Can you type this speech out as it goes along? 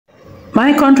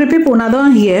My country people, una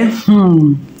don hear.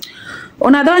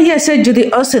 Una don hear say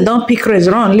Judy Austin don pick race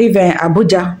run leave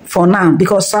Abuja for now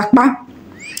because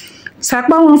Sakpa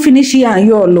won't finish here and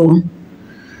you alone.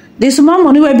 The small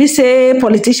money wey be say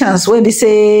politicians, wey be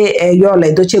say you all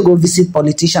Edochie go visit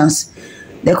politicians.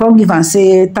 They come give and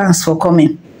say thanks for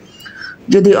coming.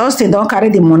 Judy Austin don carry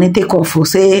the money take off for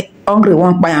say hungry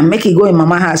wan kpai am, make e go in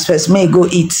mama house first, make e go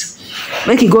eat.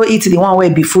 Make e go eat the one wey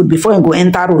be food before e go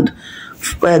enter road.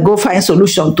 Go find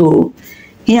solution to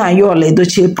here and you all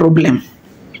Edochie problem.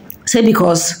 Say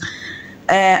because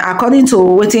according to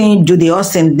wetin Judy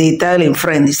Austin dey tell him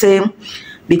friend, he say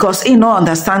because he no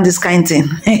understand this kind thing.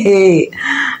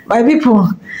 My people,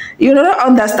 you don't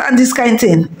understand this kind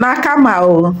thing. Nakama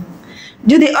o.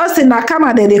 Judy Austin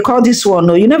Nakama they call this one.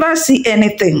 No, you never see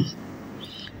anything.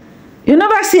 You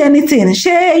never see anything.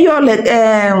 Share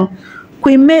your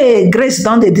Queen May Grace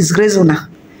don dey disgrace una.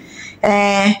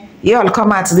 You all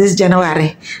come out this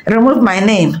January. Remove my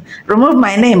name. Remove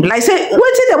my name. Like say,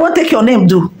 wetin they won't take your name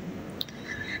do?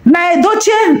 Na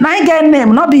Edochie, na get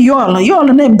name, not be your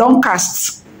name don't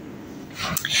cast.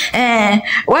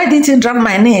 Why didn't you drop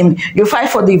my name? You fight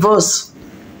for divorce.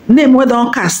 Name we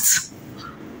don't cast.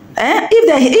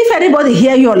 If anybody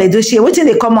hear you all Edochie, wetin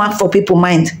they come out for people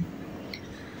mind?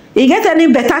 You get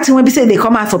any better thing when we say they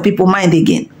come out for people mind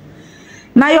again?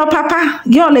 Now your papa,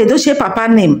 your Edochie papa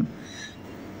name.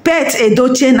 Pet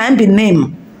Edochie na be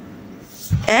name.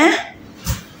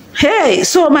 Hey,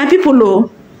 so my people,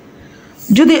 oh,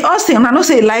 Judy Austin, I know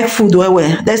say like food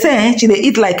well. They say she dey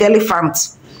eat like elephant.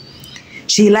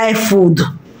 She like food.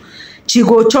 She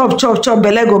go chop,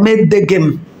 belle go make the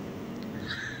game.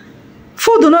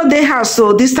 Food no dey house,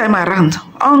 so this time around,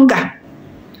 hunger.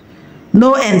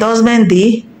 No endorsement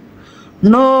dey,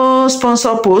 no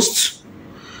sponsor post.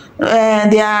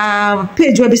 Their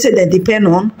page where they say they depend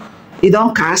on, it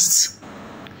don't cast.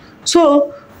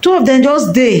 So two of them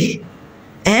just dey.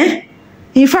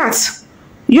 In fact,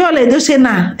 you all Edochie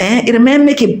now, it remain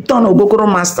make it turn Ogogoro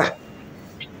master.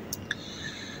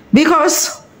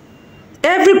 Because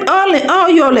all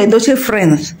you all Edochie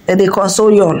friends, they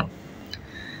console you all.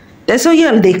 They say you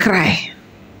all they cry.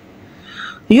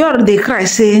 You all they cry,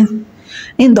 say,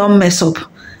 in don't mess up.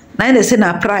 Now they say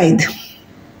na pride.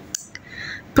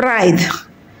 Pride.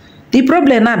 The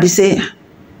problem now be say,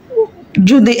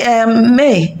 Judy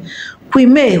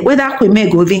Queen May, whether Queen May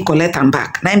go even collect am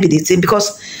back. Now be the thing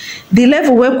because the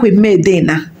level where Queen May dey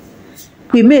now,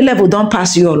 Queen May level don't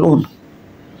pass you alone.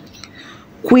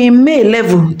 Queen May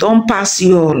level don't pass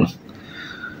you all.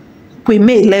 Queen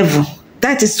May level.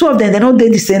 That is two of them, they don't dey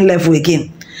the same level again.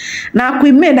 Now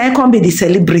Queen May now can't be the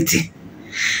celebrity.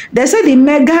 They say the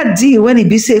mega deal when it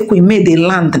be say Queen May they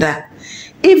land that.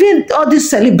 Even all these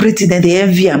celebrities that they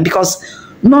envy am because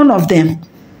none of them.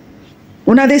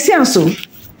 Una they see am so.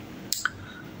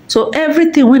 So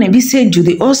everything when it be say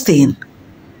Judy Austin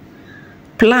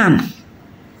plan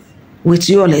with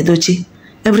you all Edochie,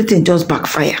 everything just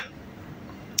backfire.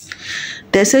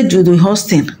 They say Judy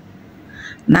Austin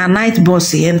na night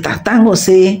boss he enter. Thank God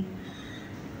say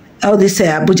all this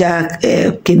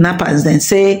Abuja kidnappers then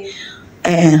say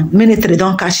military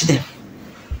don't catch them.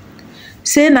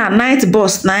 Say na night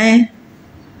boss nine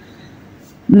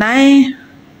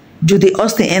Judy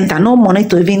Austin enter, no money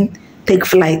to even take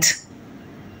flight.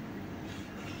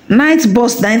 Night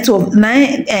boss 9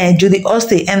 Judy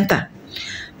Austin enter,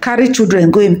 carry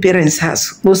children go in parents'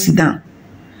 house, go sit down.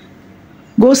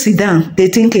 Go sit down, they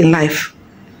think in life.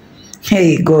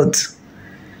 Hey God.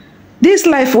 This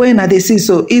life when they see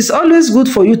so, it's always good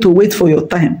for you to wait for your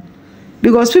time.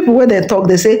 Because people when they talk,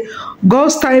 they say,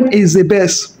 God's time is the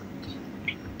best.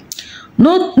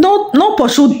 No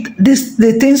pursue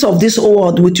the things of this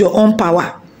world with your own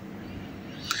power.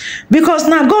 Because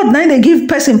now God now they give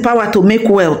person power to make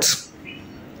wealth.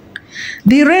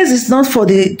 The race is not for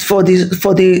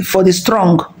the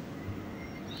strong.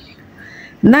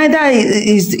 Neither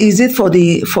is it for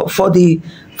the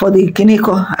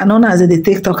kiniko, and known as the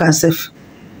TikTok and self.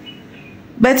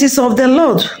 But it's of the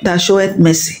Lord that showeth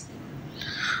mercy.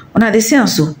 Una dey see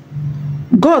so.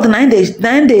 God now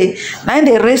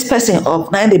they raise person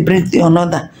up, now they bring the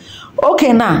another.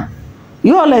 Okay now.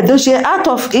 You all Edochie out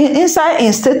of inside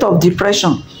in state of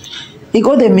depression. He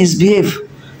go they misbehave.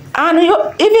 And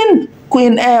even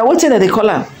Queen what they call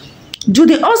her?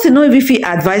 Judy Austin no even fit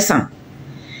advise am.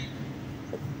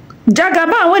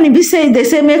 Jagaban when he be say they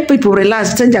say make people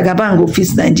relax, say Jagaban go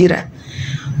fix Nigeria.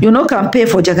 You no campaign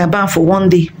for Jagaban for one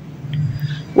day.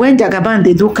 When Jagaban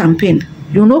they do campaign,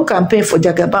 you no campaign for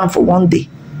Jagaban for one day.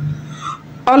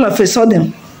 All of a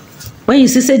sudden, when you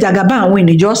see say Jagaban win,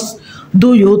 you just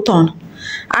do your turn.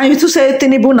 And you to say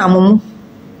Tinubu na mumu.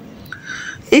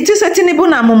 It is a Tinubu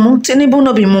na mumu. Tinubu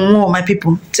no be mumu, my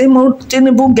people.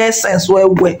 Tinubu get sense well.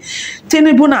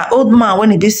 Tinubu na old man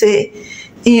when he be say,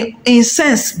 in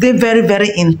sense, they very, very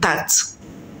intact.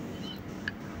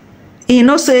 He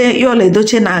no say, Yul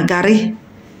Edochie na gari.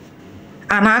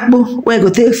 And Agbo, where go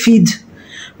take feed.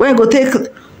 Where go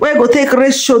take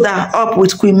raise shoulder up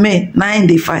with Queen May,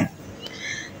 95.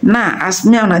 Now, as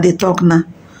me and they talk now,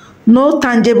 no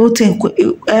tangible thing.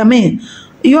 I mean,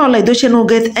 Yul Edochie no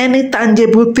get any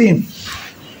tangible thing.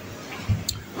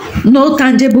 No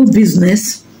tangible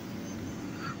business.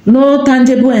 No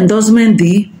tangible endorsement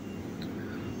deal.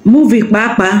 Movie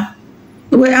papa.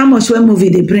 Where how much where movie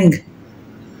they bring?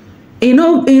 You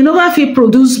know if he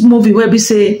produce movie where we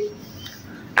say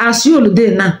as you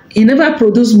dey now, he never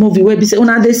produce movie where we say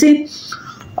una they say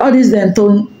all this then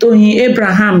Tony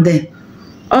Abraham then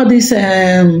all this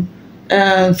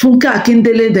Funke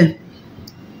Akindele then.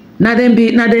 Now them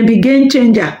be game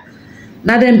changer.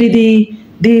 Now them be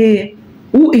the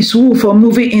who is who for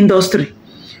movie industry.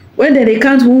 When they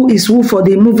count who is who for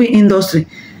the movie industry,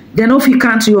 they no fit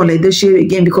count Yul Edochie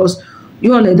again because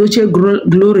Yul Edochie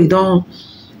glory don't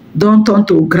turn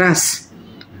to grass.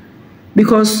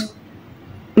 Because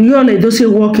Yul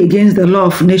Edochie walk against the law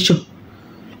of nature.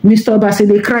 Mr. Obasi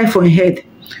they cry for him head.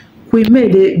 We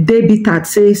made the day bitter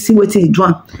say see what he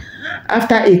do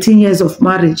after 18 years of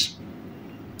marriage.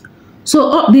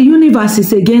 So the universe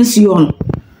is against Yul.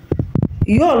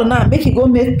 Yul now make he go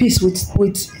make peace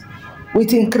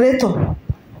with him creator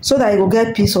so that he will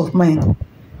get peace of mind.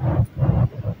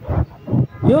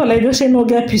 Yul Edochie no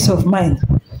get peace of mind.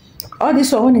 All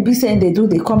this one when he be saying they do,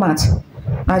 they come out.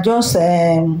 I just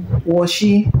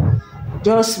washy,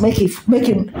 just make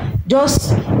him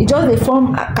just he just they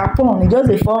form a capone, he just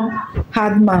they form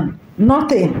hard man.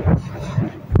 Nothing.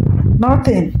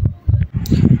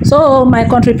 So my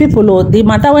country people, the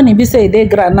matter when he be say they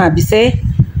grand now be say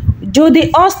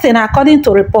Judy Austin, according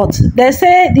to report, they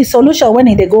say the solution when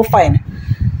they go find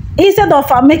instead of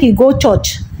make it go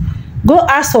church, go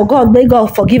ask for God, may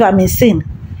God forgive him his sin.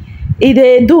 If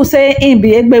they do say him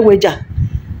be egbeweja,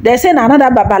 they say another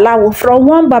babalawo from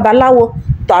one babalawo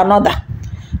to another.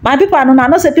 My people, I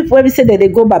know say people when we say that they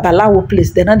go babalawo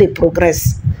place, they know they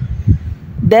progress.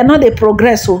 They know they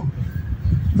progress. So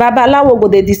babalawo go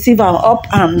they deceive them up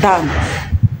and down.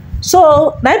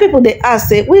 So now people they ask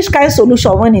say which kind of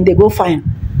solution when they go find.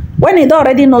 When he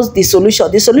already knows the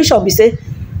solution be say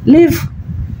leave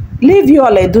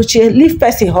Yul Edochie, leave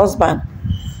person husband.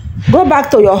 Go back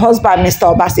to your husband,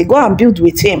 Mr. Obasi. Go and build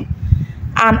with him.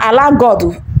 And allow God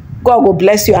will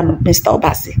bless you and Mr.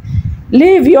 Obasi.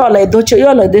 Leave Yul Edochie.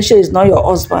 Yul Edochie is not your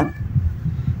husband.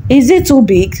 Is it too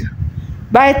big?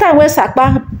 By the time when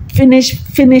Sakpa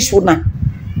finish una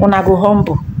go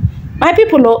humble. My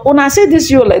people, una see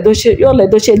this Yul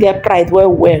Edochie get pride well.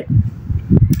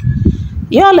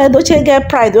 Yul Edochie get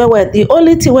pride well. The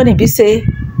only thing when he be say,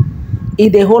 he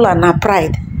dey hold na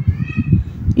pride.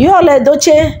 Yul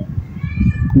Edochie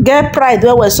get pride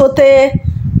well so te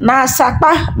na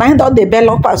Sakpa na him don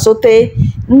develop am so te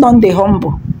don dey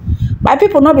humble. My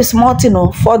people no be small thing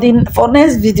o. For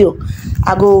next video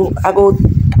I go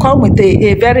come with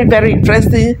a very very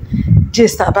interesting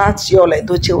gist about Yul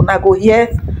Edochie.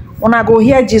 Una go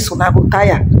hear gist, una go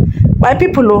tire. My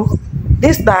people o,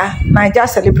 this na Naija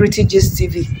Celebrity Gist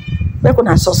TV. Make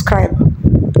una subscribe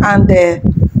and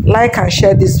like and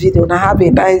share this video. Now have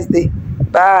a nice day.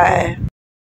 Bye.